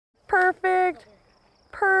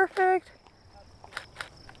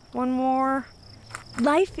One more.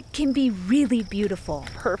 Life can be really beautiful.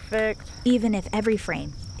 Perfect. Even if every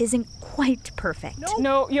frame isn't quite perfect.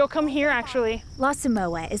 No, you'll come here, actually.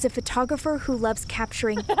 Lasamoa is a photographer who loves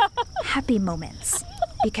capturing happy moments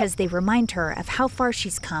because they remind her of how far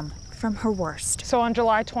she's come from her worst. So on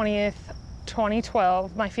July 20th,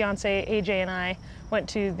 2012, my fiancé, AJ, and I went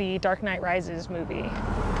to the Dark Knight Rises movie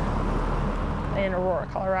in Aurora,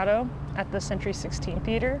 Colorado at the Century 16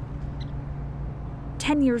 Theater.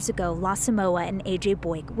 10 years ago, Lasamoa and AJ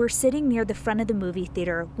Boik were sitting near the front of the movie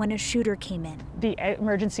theater when a shooter came in. The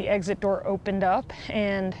emergency exit door opened up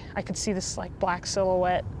and I could see this like black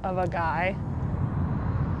silhouette of a guy.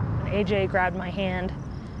 And AJ grabbed my hand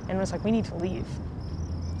and was like, we need to leave.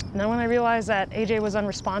 And then when I realized that AJ was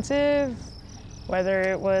unresponsive, whether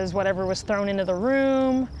it was whatever was thrown into the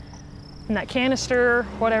room, in that canister,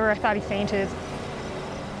 whatever, I thought he fainted.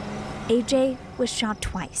 AJ was shot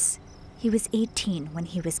twice. He was 18 when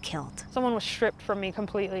he was killed. Someone was stripped from me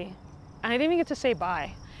completely. And I didn't even get to say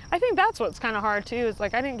bye. I think that's what's kind of hard too, is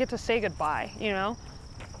like I didn't get to say goodbye, you know?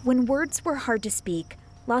 When words were hard to speak,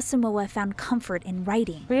 Lasamoa found comfort in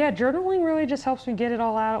writing. But yeah, journaling really just helps me get it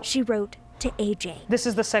all out. She wrote to AJ. This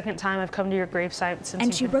is the second time I've come to your gravesite since.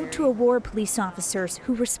 And she wrote to Aurora police officers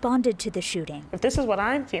who responded to the shooting. If this is what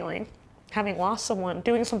I'm feeling, having lost someone,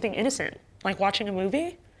 doing something innocent, like watching a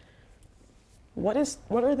movie, what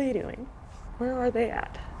are they doing? Where are they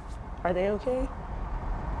at? Are they okay?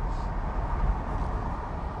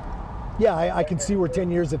 Yeah, I can see where 10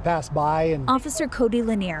 years have passed by. And Officer Cody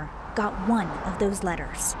Lanier got one of those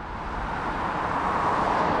letters.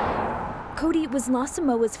 Cody was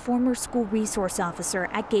Lasamoa's former school resource officer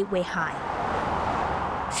at Gateway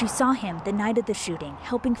High. She saw him the night of the shooting,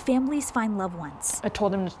 helping families find loved ones. I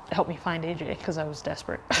told him to help me find AJ because I was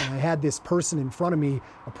desperate. I had this person in front of me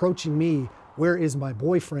approaching me, where is my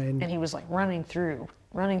boyfriend? And he was like running through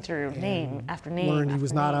name after name. Learned he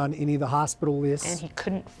was not on any of the hospital lists. And he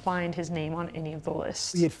couldn't find his name on any of the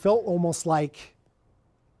lists. It felt almost like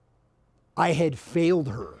I had failed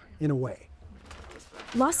her in a way.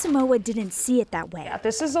 Lasamoa didn't see it that way. Yeah,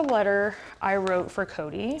 this is a letter I wrote for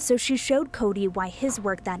Cody. So she showed Cody why his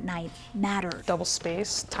work that night mattered. Double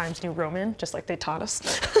space, Times New Roman, just like they taught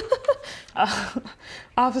us.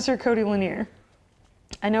 Officer Cody Lanier.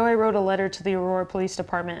 I know I wrote a letter to the Aurora Police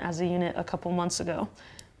Department as a unit a couple months ago,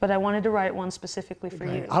 but I wanted to write one specifically for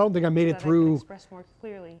you. I don't think I made it through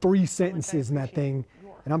 3 sentences in that thing,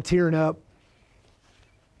 and I'm tearing up.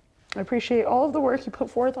 I appreciate all of the work you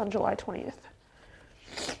put forth on July 20th.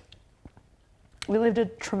 We lived a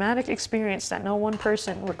traumatic experience that no one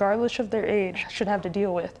person, regardless of their age, should have to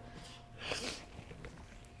deal with.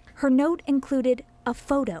 Her note included a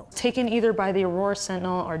photo. Taken either by the Aurora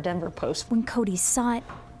Sentinel or Denver Post. When Cody saw it,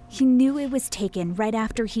 he knew it was taken right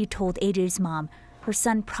after he told AJ's mom her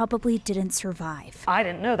son probably didn't survive. I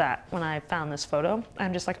didn't know that when I found this photo.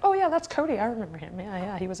 I'm just like, oh yeah, that's Cody, I remember him.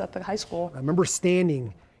 Yeah, he was at the high school. I remember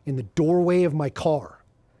standing in the doorway of my car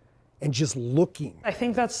and just looking. I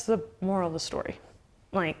think that's the moral of the story.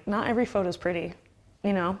 Like, not every photo's pretty,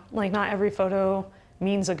 you know? Like, not every photo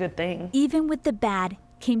means a good thing. Even with the bad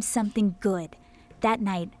came something good. That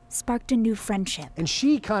night sparked a new friendship. And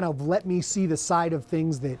she kind of let me see the side of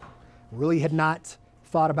things that really had not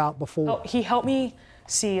thought about before. Oh, he helped me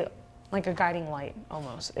see like a guiding light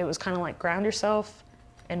almost. It was kind of like ground yourself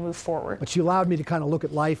and move forward. But she allowed me to kind of look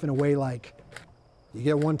at life in a way like, you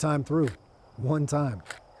get one time through, one time.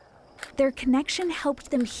 Their connection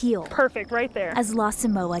helped them heal. Perfect, right there. As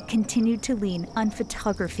Lasamoa continued to lean on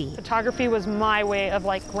photography. Photography was my way of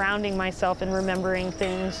like grounding myself and remembering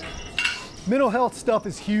things. Mental health stuff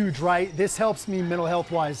is huge, right? This helps me mental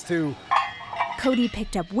health-wise too. Cody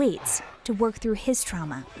picked up weights to work through his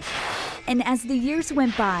trauma. And as the years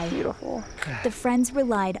went by, beautiful, the friends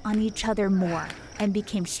relied on each other more and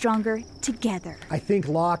became stronger together. I think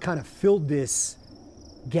Law kind of filled this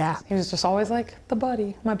gap. He was just always like the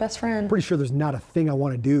buddy, my best friend. Pretty sure there's not a thing I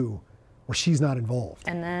want to do where she's not involved.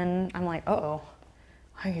 And then I'm like, uh-oh,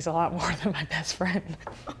 I think he's a lot more than my best friend.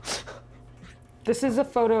 This is a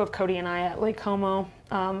photo of Cody and I at Lake Como,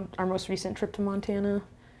 our most recent trip to Montana.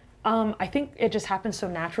 I think it just happened so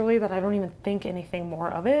naturally that I don't even think anything more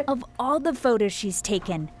of it. Of all the photos she's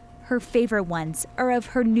taken, her favorite ones are of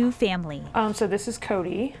her new family. So this is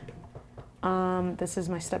Cody. This is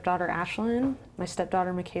my stepdaughter Ashlyn, my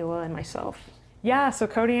stepdaughter Michaela, and myself. Yeah, so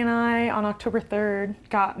Cody and I on October 3rd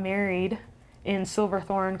got married in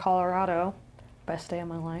Silverthorne, Colorado. Best day of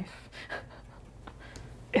my life.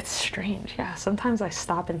 It's strange, yeah. Sometimes I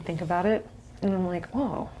stop and think about it and I'm like,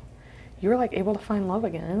 whoa, you were like able to find love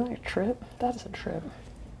again. Isn't that a trip? That is a trip.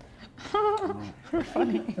 You're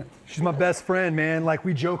funny. She's my best friend, man. Like,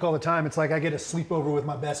 we joke all the time. It's like I get a sleepover with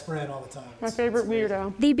my best friend all the time. My favorite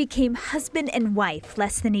weirdo. They became husband and wife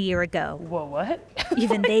less than a year ago. Whoa, what?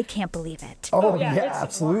 Even they can't believe it. Oh, yeah,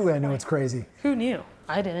 absolutely. I know it's crazy. Who knew?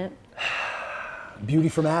 I didn't. Beauty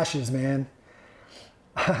from ashes, man.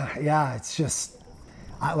 Yeah, it's just,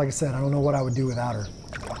 like I said, I don't know what I would do without her.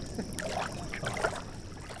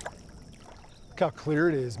 Look how clear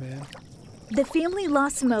it is, man. The family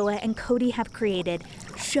Lasamoa and Cody have created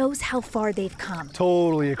shows how far they've come.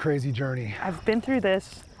 Totally a crazy journey. I've been through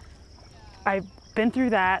this. I've been through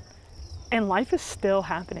that. And life is still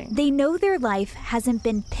happening. They know their life hasn't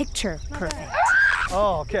been picture perfect.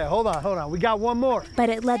 Oh, okay, hold on. We got one more. But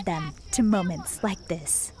it led them to moments like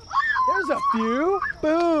this. There's a few.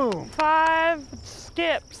 Boom. 5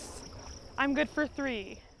 skips. I'm good for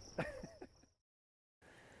 3.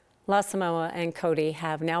 Lasamoa and Cody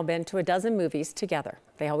have now been to a dozen movies together.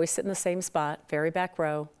 They always sit in the same spot, very back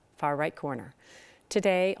row, far right corner.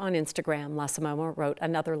 Today on Instagram, Lasamoa wrote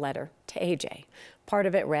another letter to AJ. Part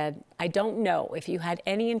of it read, "I don't know if you had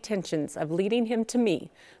any intentions of leading him to me,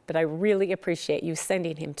 but I really appreciate you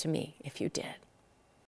sending him to me if you did."